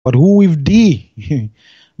But who with thee?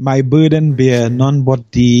 My burden bear, none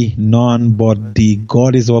but thee, none but thee.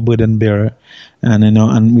 God is our burden bearer. And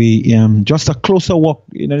and we just a closer walk,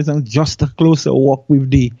 just a closer walk with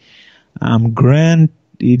thee. Grant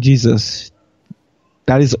thee, Jesus.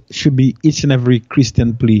 That should be each and every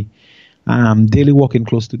Christian plea. Daily walking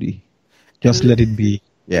close to thee. Just let it be.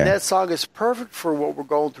 Yeah. And that song is perfect for what we're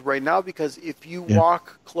going through right now, because if you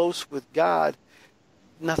walk close with God,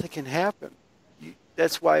 nothing can happen.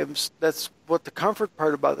 That's what the comfort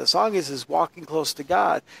part about the song is walking close to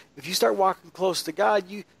God. If you start walking close to God,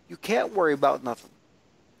 you can't worry about nothing,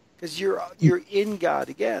 because you're in God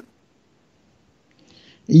again.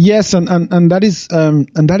 Yes, and that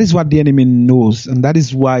is what the enemy knows, and that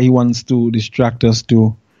is why he wants to distract us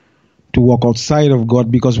to walk outside of God.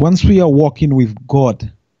 Because once we are walking with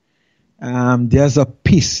God, there's a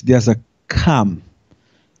peace, there's a calm,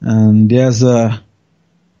 and there's a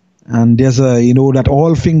that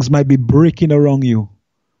all things might be breaking around you,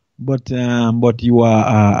 but you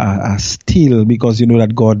are still, because you know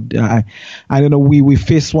that God. I don't know. We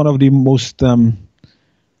faced one of the most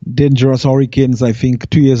dangerous hurricanes, I think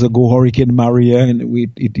 2 years ago, Hurricane Maria, and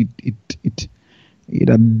it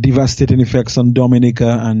had devastating effects on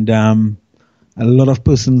Dominica, and a lot of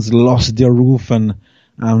persons lost their roof, and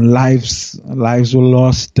lives were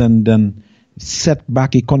lost, and then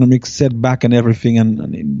setback, economic setback, and everything,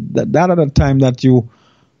 and that at a time that you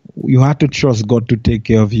had to trust God to take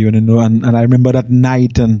care of you, and I remember that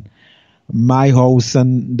night, and my house,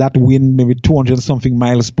 and that wind, maybe 200 something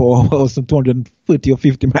miles per hour, some 230 or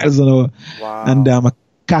 50 miles an hour. Wow. And a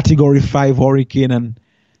category 5 hurricane, and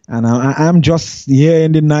I'm just here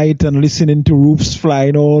in the night and listening to roofs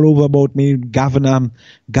flying all over about me, governors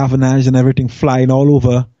and everything flying all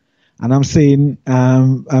over. And I'm saying, I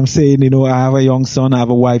have a young son, I have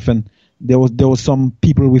a wife, and there was some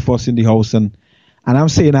people with us in the house, and I'm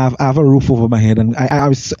saying I have a roof over my head, and I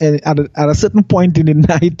was at a certain point in the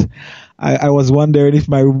night, I was wondering if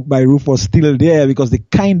my roof was still there, because the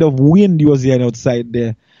kind of wind was hearing outside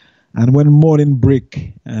there. And when morning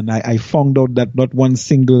break, and I found out that not one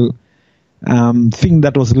single thing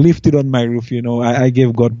that was lifted on my roof, I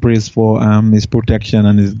gave God praise for His protection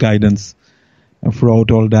and His guidance throughout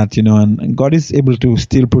all that, and God is able to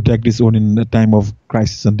still protect His own in a time of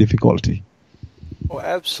crisis and difficulty. Oh,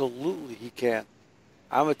 absolutely, He can.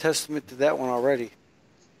 I'm a testament to that one already.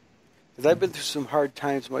 Because I've been through some hard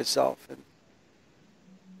times myself. And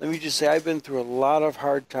let me just say, I've been through a lot of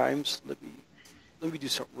hard times. Let me do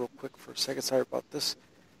something real quick for a second. Sorry about this.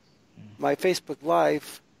 My Facebook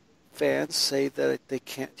Live fans say that they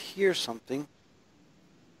can't hear something.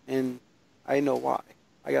 And I know why.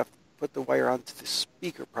 I got to put the wire onto the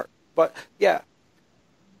speaker part. But, yeah,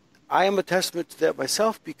 I am a testament to that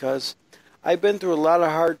myself, because I've been through a lot of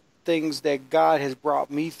hard things that God has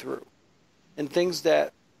brought me through, and things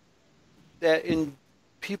that in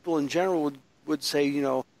people in general would say,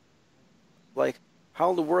 like,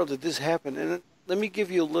 how in the world did this happen? And let me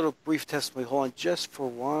give you a little brief testimony. Hold on just for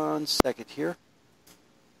 1 second here.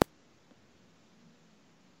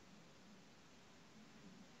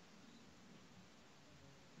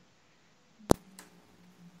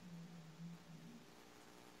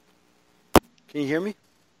 Can you hear me?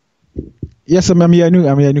 Yes, I'm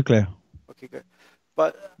hearing clear. Okay, good.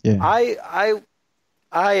 But yeah.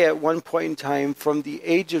 I at one point in time, from the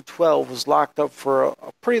age of 12, was locked up for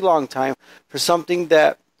a pretty long time for something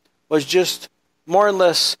that was just more or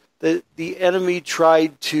less the enemy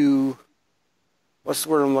tried to, what's the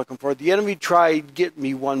word I'm looking for? The enemy tried to get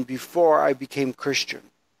me one before I became Christian.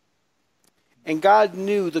 And God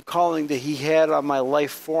knew the calling that He had on my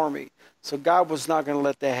life for me. So God was not going to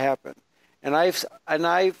let that happen. And I've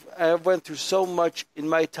went through so much in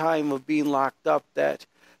my time of being locked up that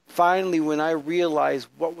finally, when I realized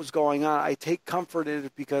what was going on, I take comfort in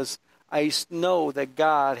it, because I know that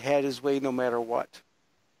God had His way no matter what.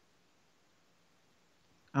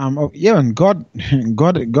 And God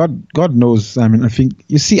knows. I mean, I think,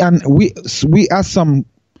 you see, and we as some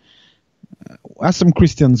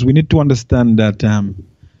Christians, we need to understand that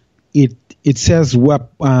it says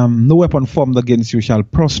no weapon formed against you shall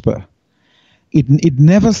prosper. It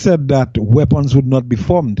never said that weapons would not be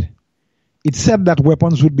formed. It said that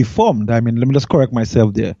weapons would be formed. I mean, let me just correct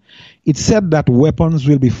myself there. It said that weapons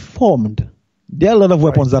will be formed. There are a lot of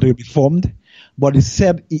weapons that will be formed, but it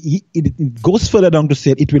said it goes further down to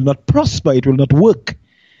say it will not prosper. It will not work.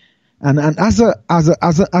 And as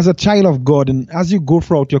a child of God, and as you go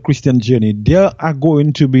throughout your Christian journey, there are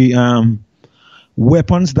going to be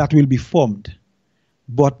weapons that will be formed.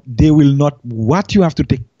 But they will not, what you have to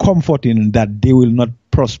take comfort in, that they will not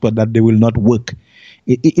prosper, that they will not work.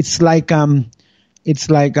 It's like It's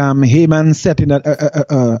like Haman setting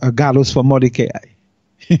a gallows for Mordecai,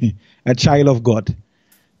 a child of God.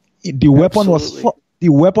 The weapon Absolutely. the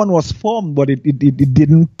weapon was formed, but it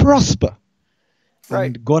didn't prosper.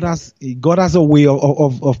 Right. And God has a way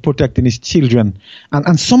of protecting His children,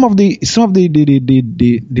 and some of the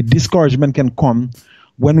discouragement can come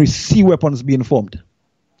when we see weapons being formed,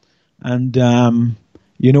 and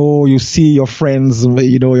you see your friends,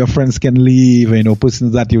 your friends can leave,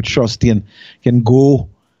 persons that you trust in can go,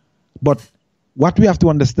 but what we have to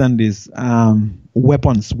understand is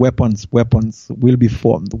weapons will be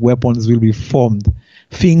formed. Weapons will be formed.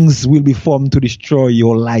 Things will be formed to destroy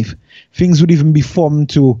your life. Things will even be formed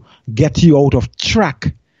to get you out of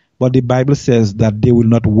track. But the Bible says that they will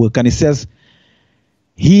not work. And it says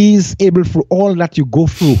He is able through all that you go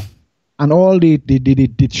through and all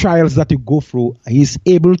the trials that you go through. He is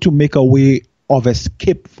able to make a way of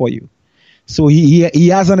escape for you. So he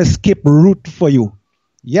has an escape route for you.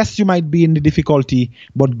 Yes, you might be in the difficulty,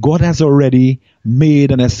 but God has already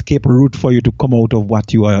made an escape route for you to come out of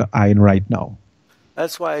what you are in right now.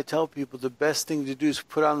 That's why I tell people the best thing to do is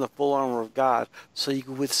put on the full armor of God so you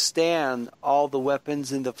can withstand all the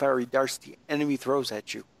weapons and the fiery darts the enemy throws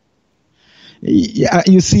at you. Yeah,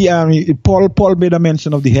 you see, Paul made a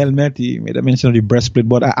mention of the helmet. He made a mention of the breastplate.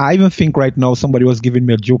 But I even think right now somebody was giving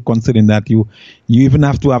me a joke considering that you even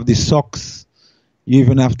have to have the socks. You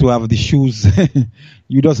even have to have the shoes.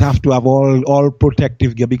 You just have to have all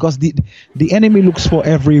protective gear, because the enemy looks for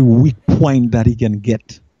every weak point that he can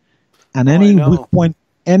get, and any weak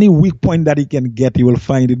point that he can get, he will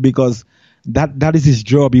find it, because that is his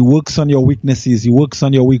job. He works on your weaknesses. He works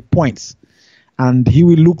on your weak points, and he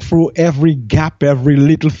will look through every gap, every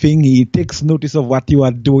little thing. He takes notice of what you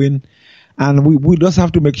are doing, and we just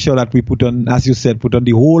have to make sure that we put on, as you said, put on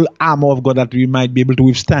the whole armor of God that we might be able to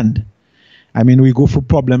withstand. I mean, we go through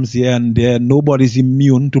problems here and there. Nobody's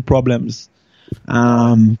immune to problems.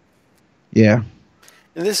 Yeah. And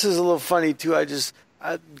this is a little funny too.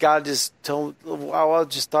 God just told. I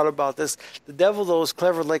just thought about this. The devil, though, is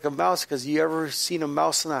clever like a mouse, because you ever seen a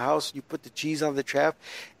mouse in a house? You put the cheese on the trap,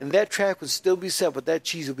 and that trap would still be set, but that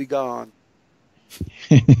cheese will be gone.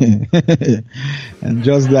 And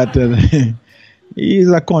just that. He's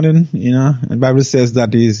a cunning, and the Bible says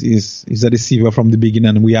that he's a deceiver from the beginning,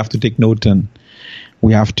 and we have to take note, and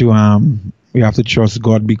we have to trust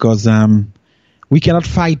God, because we cannot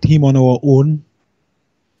fight him on our own.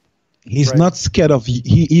 He's not scared of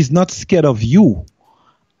he's not scared of you.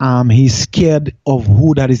 He's scared of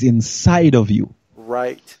who that is inside of you.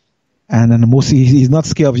 Right. And mostly he's not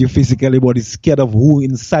scared of you physically, but he's scared of who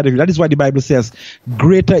inside of you. That is why the Bible says,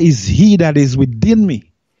 "Greater is he that is within me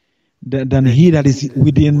than he that is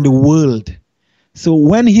within the world." So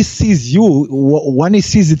when he sees you, when he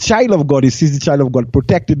sees the child of God, he sees the child of God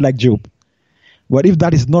protected like Job. But if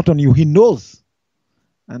that is not on you, he knows.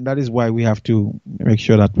 And that is why we have to make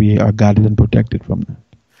sure that we are guarded and protected from that.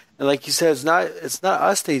 And like you said, it's not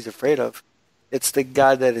us that he's afraid of. It's the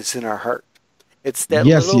God that is in our heart. It's that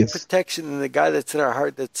little protection in the God that's in our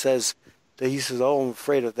heart that says, that he says, "Oh, I'm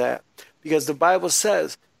afraid of that." Because the Bible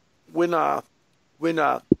says, when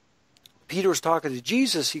Peter was talking to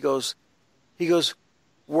Jesus, he goes,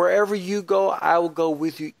 "Wherever you go, I will go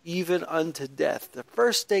with you, even unto death." The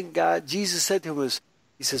first thing Jesus said to him was,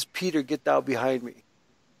 he says, "Peter, get thou behind me."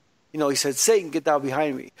 He said, "Satan, get thou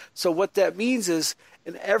behind me." So what that means is,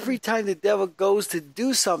 and every time the devil goes to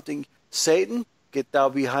do something, Satan, get thou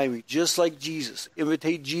behind me. Just like Jesus.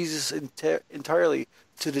 Imitate Jesus entirely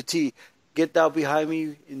to the T. Get thou behind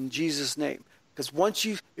me in Jesus' name. Because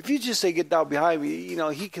if you just say, "Get thou behind me,"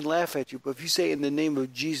 he can laugh at you. But if you say, "In the name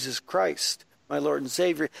of Jesus Christ, my Lord and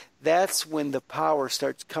Savior," that's when the power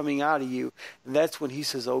starts coming out of you. And that's when he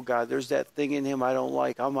says, "Oh God, there's that thing in him I don't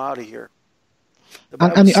like. I'm out of here." The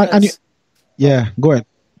Bible says, go ahead.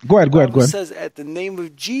 The Bible says, at the name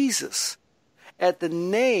of Jesus, at the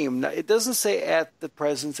name, now it doesn't say at the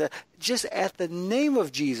presence, just at the name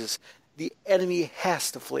of Jesus, the enemy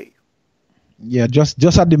has to flee. Yeah, just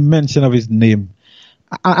at the mention of his name.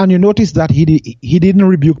 And you notice that he didn't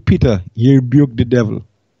rebuke Peter, he rebuked the devil.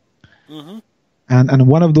 Mm-hmm. And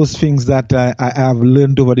one of those things that I have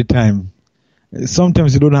learned over the time,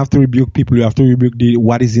 sometimes you don't have to rebuke people, you have to rebuke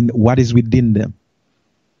what is within them.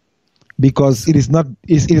 Because it was not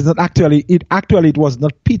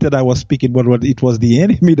Peter that was speaking, but it was the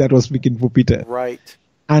enemy that was speaking for Peter. Right.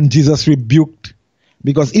 And Jesus rebuked.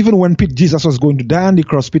 Because even when Jesus was going to die on the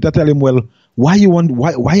cross, Peter tell him, "Well, why are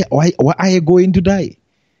you going to die?"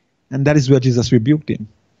 And that is where Jesus rebuked him.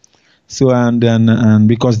 So and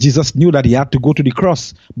because Jesus knew that he had to go to the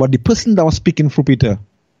cross, but the person that was speaking for Peter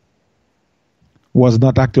was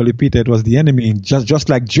not actually Peter, it was the enemy. Just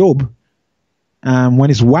like Job, when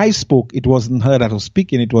his wife spoke, it wasn't her that was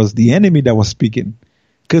speaking, it was the enemy that was speaking.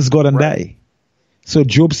 Curse God and die. So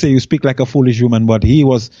Job say, you speak like a foolish woman, but he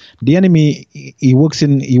was the enemy. He works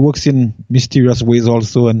in mysterious ways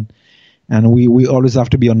also, and we always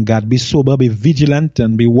have to be on guard, be sober, be vigilant,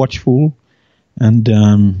 and be watchful. And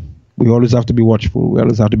we always have to be watchful. We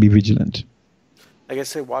always have to be vigilant. Like I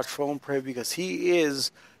say, watchful and pray, because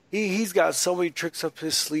he's got so many tricks up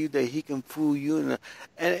his sleeve that he can fool you.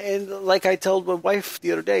 And like I told my wife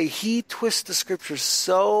the other day, he twists the scriptures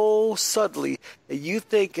so subtly that you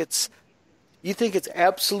think it's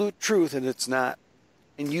absolute truth, and it's not,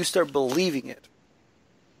 and you start believing it.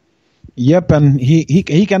 Yep, and he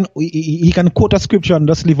can quote a scripture and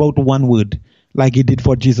just leave out one word, like he did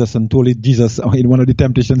for Jesus, and told it Jesus in one of the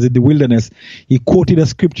temptations in the wilderness. He quoted a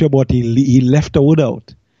scripture, but he left a word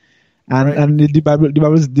out. And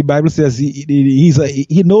the Bible says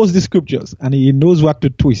he knows the scriptures, and he knows what to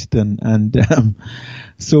twist, and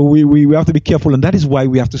so we have to be careful, and that is why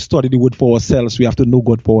we have to study the word for ourselves. We have to know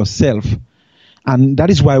God for ourselves. And that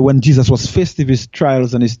is why when Jesus was faced with his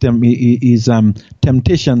trials and his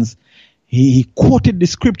temptations, he quoted the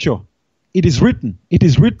scripture. It is written. It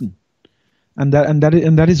is written. And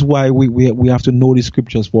that is why we have to know the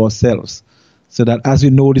scriptures for ourselves. So that as we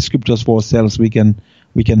know the scriptures for ourselves, we can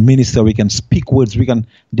minister, we can speak words, we can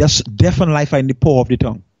just deafen life in the power of the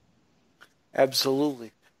tongue.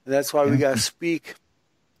 Absolutely. And that's why we got to speak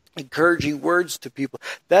encouraging words to people.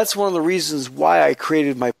 That's one of the reasons why I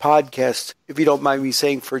created my podcast, if you don't mind me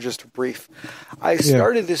saying for just a brief. I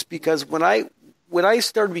started this because when I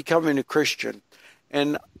started becoming a Christian,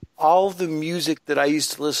 and all of the music that I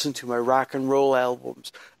used to listen to, my rock and roll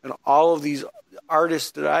albums, and all of these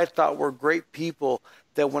artists that I thought were great people,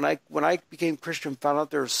 that when I became Christian, found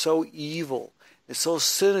out they were so evil and so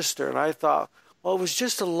sinister, and I thought, well, it was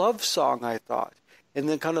just a love song, I thought. And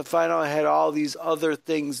then kind of find out I had all these other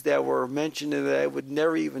things that were mentioned and that I would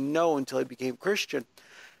never even know until I became Christian.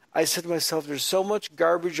 I said to myself, there's so much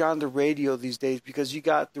garbage on the radio these days, because you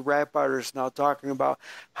got the rap artists now talking about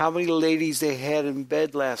how many ladies they had in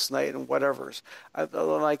bed last night and whatever's. I'm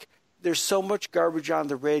like, there's so much garbage on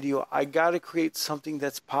the radio. I got to create something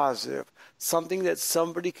that's positive, something that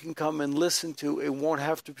somebody can come and listen to and won't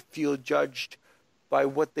have to feel judged by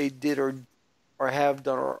what they did or have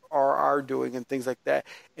done or are doing and things like that,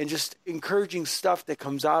 and just encouraging stuff that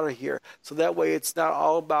comes out of here. So that way it's not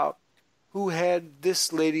all about who had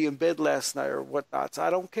this lady in bed last night or whatnot. So I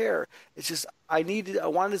don't care. It's just I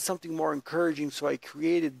wanted something more encouraging, so I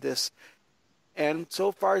created this. And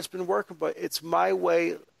so far it's been working, but it's my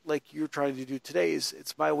way, like you're trying to do today,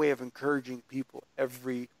 it's my way of encouraging people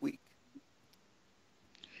every week.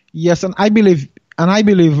 Yes, and I believe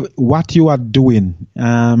what you are doing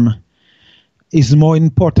is more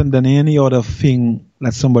important than any other thing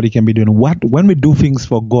that somebody can be doing. When we do things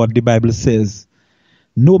for God, the Bible says,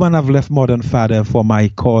 no man have left more than father for my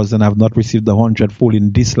cause, and have not received the 100-fold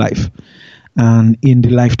in this life and in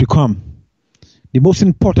the life to come. The most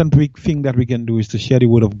important thing that we can do is to share the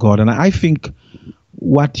word of God. And I think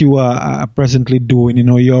what you are presently doing,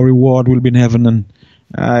 your reward will be in heaven. And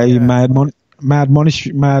my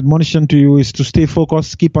admonition to you is to stay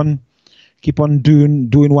focused, keep on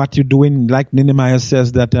doing what you're doing. Like Nehemiah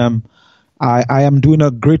says that I am doing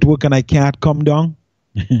a great work and I can't come down.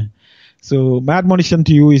 So my admonition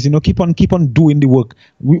to you is, keep on doing the work.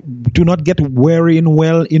 Do not get weary in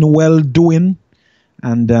well doing.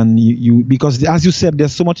 And then because as you said,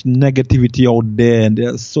 there's so much negativity out there, and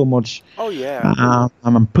there's so much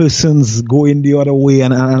persons going the other way,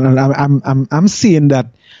 and I'm seeing that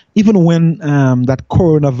even when that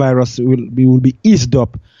coronavirus will be eased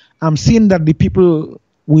up, I'm seeing that the people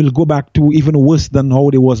will go back to even worse than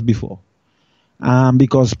how they was before.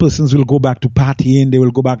 Because persons will go back to partying, they will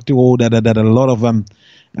go back to a lot of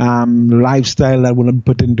lifestyle that will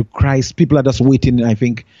put into Christ. People are just waiting, I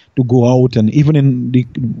think, to go out. And even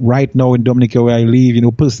right now in Dominica where I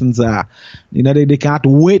live, persons are, they can't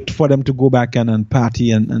wait for them to go back and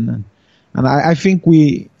party. And I think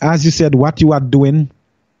as you said, what you are doing,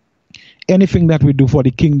 anything that we do for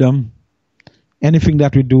the kingdom, anything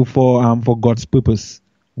that we do for God's purpose,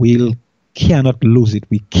 we cannot lose it.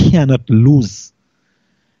 We cannot lose.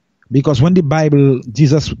 Because when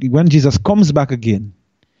Jesus comes back again,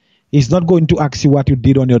 he's not going to ask you what you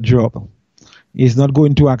did on your job. He's not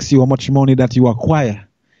going to ask you how much money that you acquire.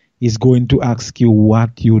 He's going to ask you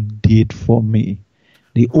what you did for me.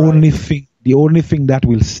 The only thing that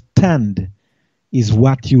will stand is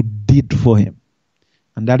what you did for him.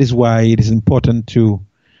 And that is why it is important to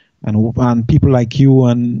and people like you,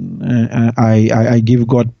 and I give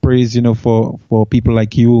God praise, for people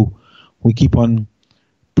like you. We keep on